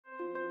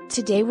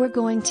Today we're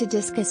going to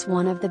discuss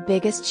one of the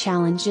biggest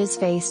challenges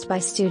faced by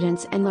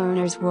students and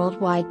learners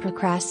worldwide: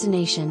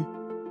 procrastination.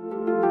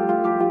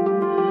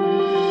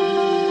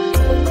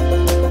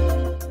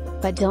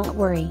 But don't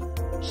worry.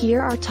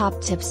 Here are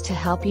top tips to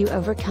help you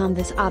overcome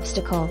this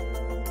obstacle.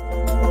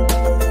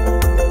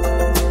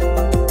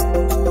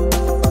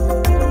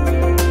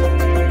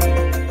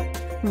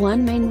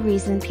 One main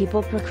reason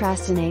people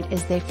procrastinate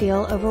is they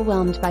feel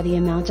overwhelmed by the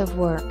amount of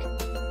work.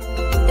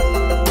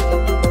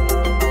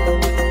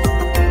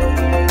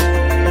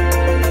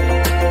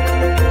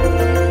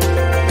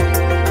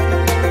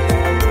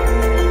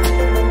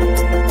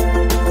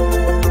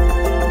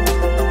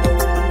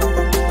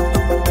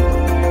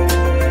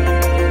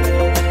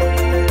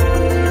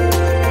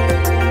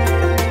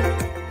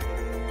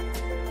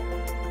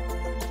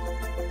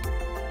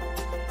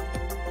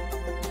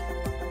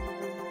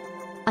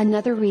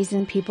 Another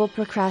reason people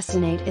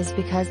procrastinate is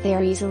because they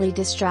are easily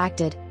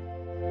distracted.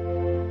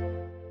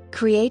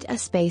 Create a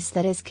space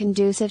that is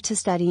conducive to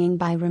studying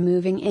by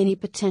removing any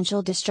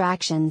potential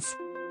distractions.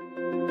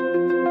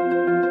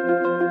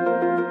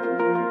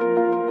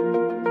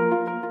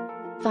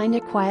 Find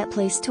a quiet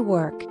place to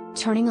work,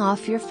 turning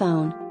off your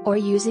phone, or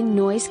using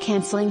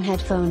noise-canceling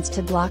headphones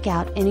to block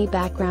out any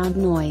background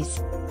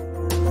noise.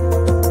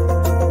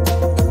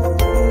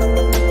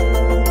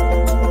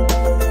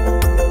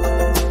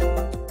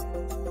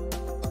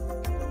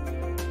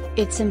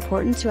 It's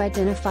important to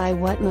identify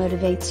what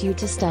motivates you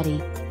to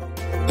study.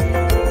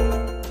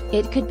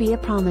 It could be a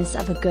promise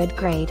of a good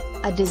grade,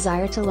 a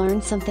desire to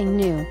learn something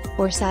new,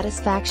 or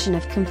satisfaction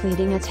of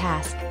completing a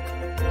task.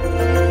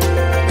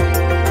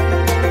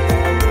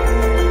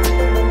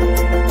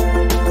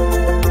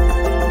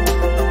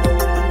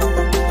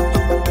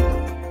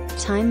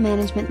 Time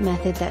management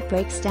method that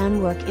breaks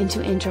down work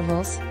into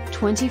intervals,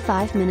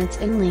 25 minutes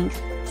in length,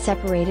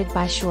 separated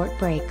by short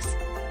breaks.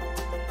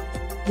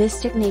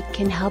 This technique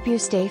can help you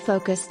stay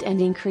focused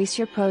and increase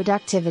your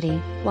productivity,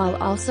 while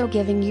also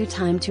giving you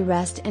time to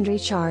rest and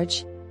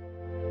recharge.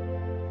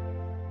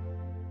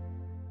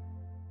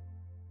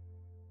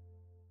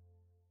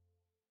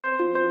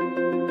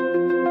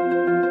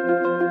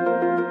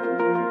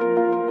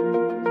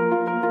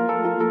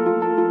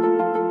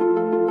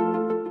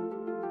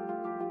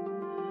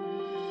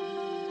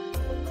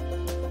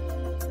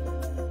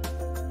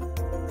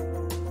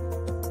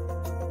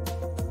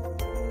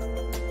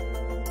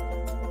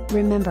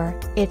 Remember,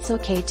 it's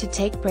okay to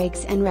take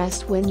breaks and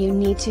rest when you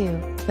need to,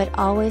 but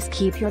always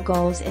keep your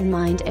goals in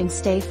mind and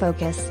stay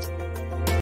focused.